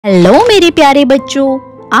Hello मेरे प्यारे बच्चों,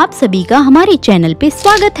 आप सभी का हमारे चैनल पे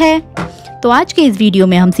स्वागत है। तो आज के इस वीडियो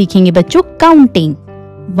में हम सीखेंगे बच्चों काउंटिंग।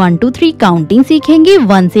 1 2 3 काउंटिंग सीखेंगे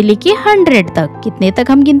 1 से लेके 100 तक। कितने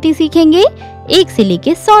तक हम गिनती सीखेंगे? 1 से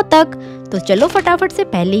लेके 100 तक। तो चलो फटाफट से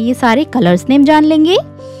पहले ये सारे कलर्स नेम जान लेंगे।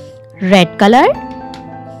 Red colour,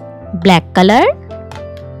 black colour,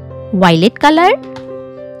 violet colour,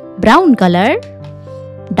 brown colour,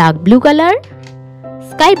 dark blue colour,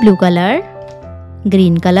 sky blue colour,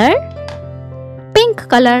 green colour, pink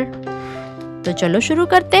colour. तो चलो शुरू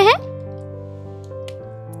करते हैं।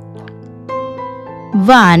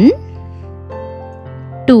 1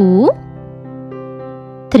 2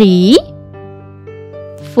 3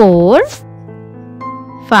 4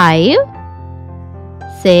 5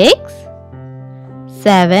 6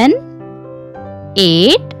 7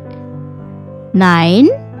 8 9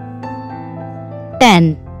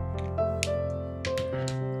 10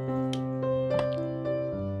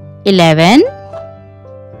 11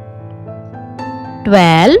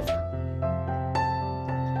 12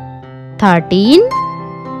 13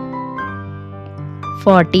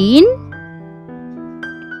 14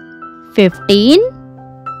 15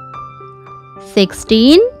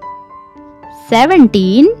 16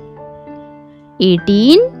 17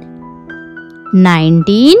 18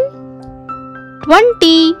 19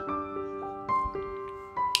 20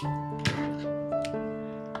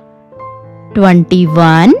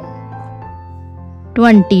 21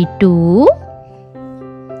 22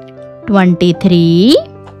 23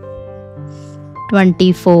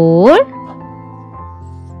 24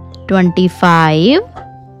 25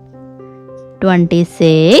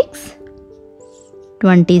 26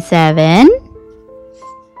 27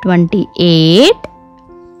 28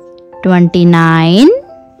 29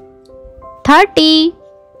 30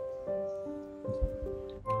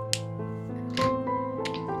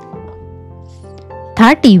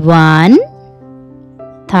 31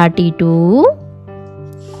 32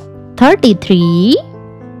 33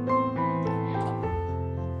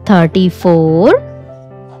 34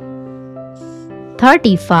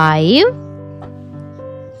 35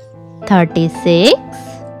 36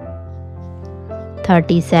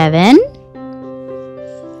 37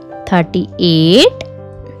 38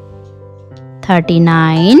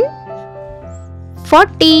 39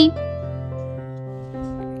 40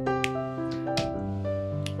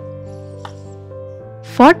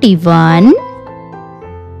 41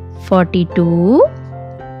 42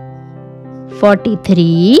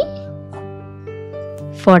 43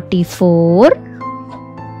 44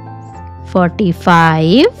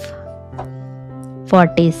 45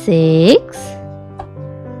 46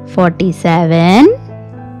 47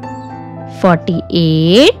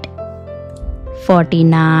 48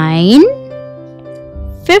 49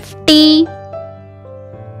 50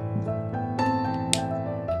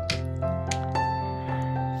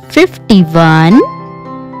 51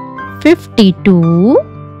 52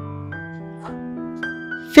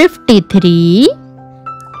 53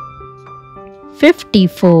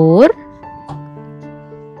 54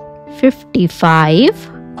 55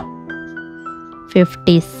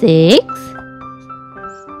 56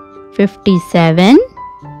 57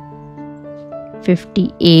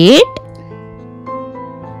 58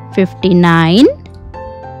 59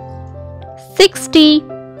 60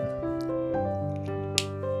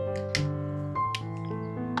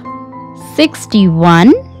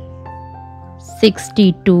 61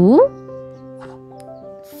 62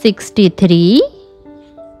 63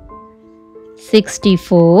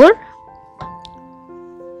 64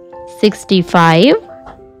 65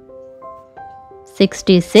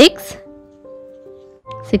 66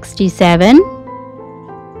 67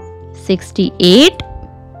 68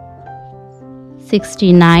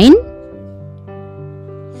 69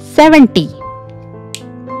 70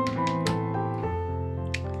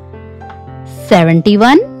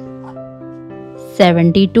 71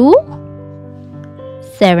 72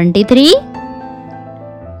 73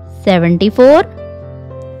 74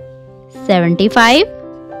 75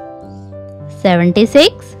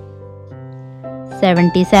 76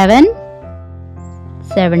 77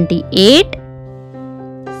 78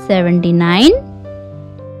 79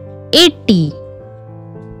 80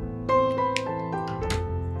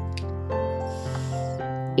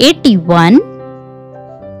 81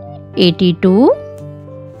 82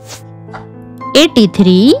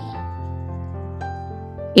 83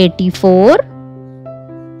 84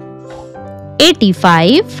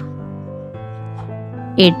 85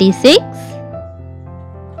 86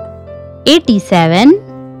 87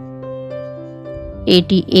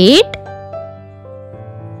 88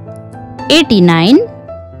 89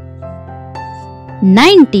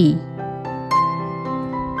 90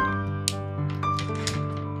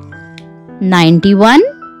 91,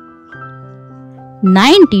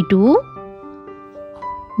 92,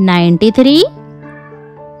 93,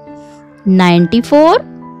 94,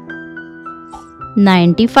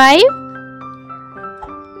 95,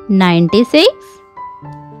 96,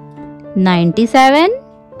 97,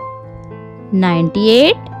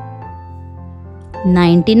 98,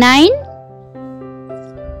 99,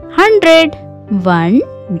 100,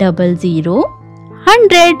 100,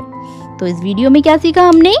 100। तो इस वीडियो में क्या सीखा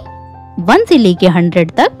हमने? 1 से लेके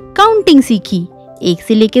 100 तक काउंटिंग सीखी, 1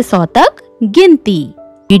 से लेके 100 तक गिनती।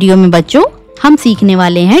 वीडियो में बच्चों हम सीखने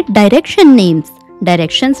वाले हैं डायरेक्शन नेम्स।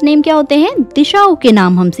 डायरेक्शंस नेम क्या होते हैं? दिशाओं के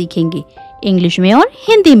नाम हम सीखेंगे, इंग्लिश में और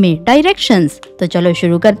हिंदी में डायरेक्शंस। तो चलो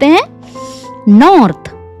शुरू करते हैं। North,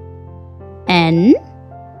 N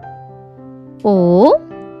O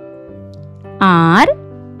R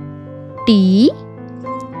T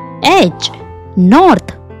H,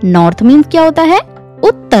 north. North means क्या होता है?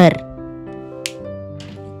 उत्तर।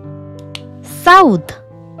 South,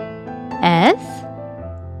 S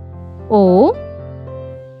O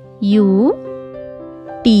U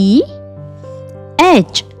T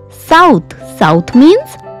H, south. South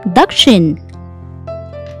means दक्षिण।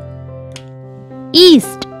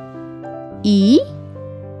 East, E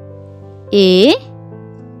A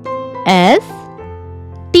S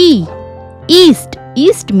T, east.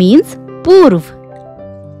 East means पूर्व।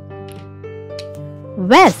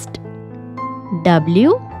 Waste,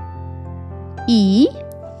 W E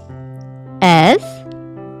S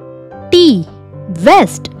T,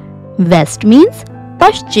 waste. Waste means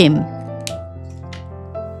Paschim.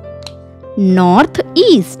 North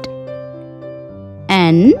east,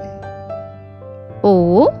 N O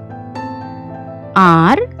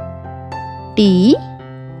R T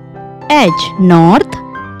H, north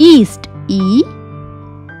east. E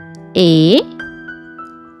A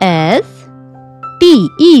S T,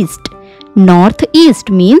 east. North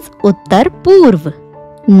east means उत्तर पूर्व।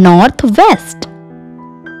 North west,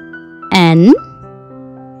 N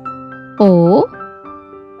O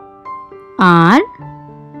R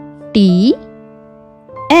T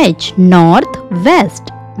H, north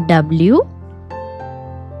west. W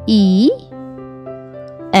E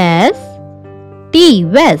S T,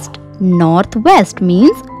 waste. North west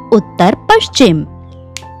means Uttar Paschim.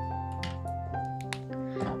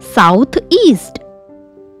 South east,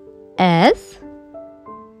 S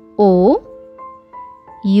O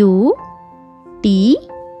U T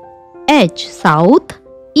H, south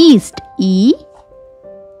east. E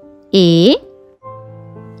A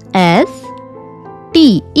S T,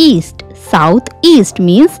 east. South east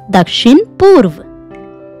means दक्षिण पूर्व।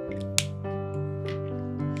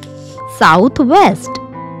 South west,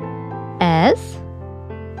 S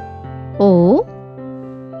O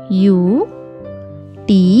U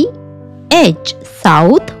T H,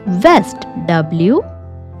 south west. W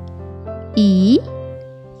E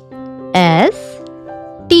S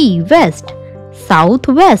T, waste. South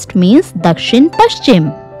west means दक्षिण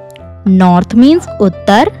पश्चिम। North means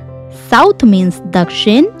उत्तर, south means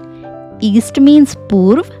दक्षिण, east means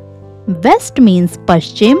पूर्व, waste means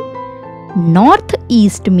पश्चिम, north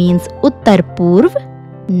east means उत्तर पूर्व,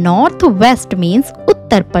 north west means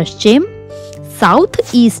उत्तर पश्चिम, south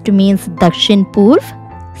east means दक्षिण पूर्व,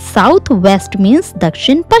 south west means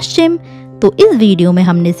दक्षिण पश्चिम। तो इस video में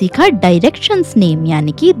हमने सीखा डायरेक्शंस नेम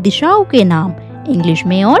यानी कि दिशाओं के नाम, इंग्लिश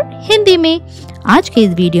में और हिंदी में। आज के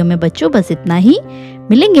इस वीडियो में बच्चों बस इतना ही।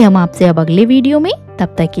 मिलेंगे हम आपसे अब अगले वीडियो में,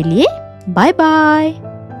 तब तक के लिए बाय बाय।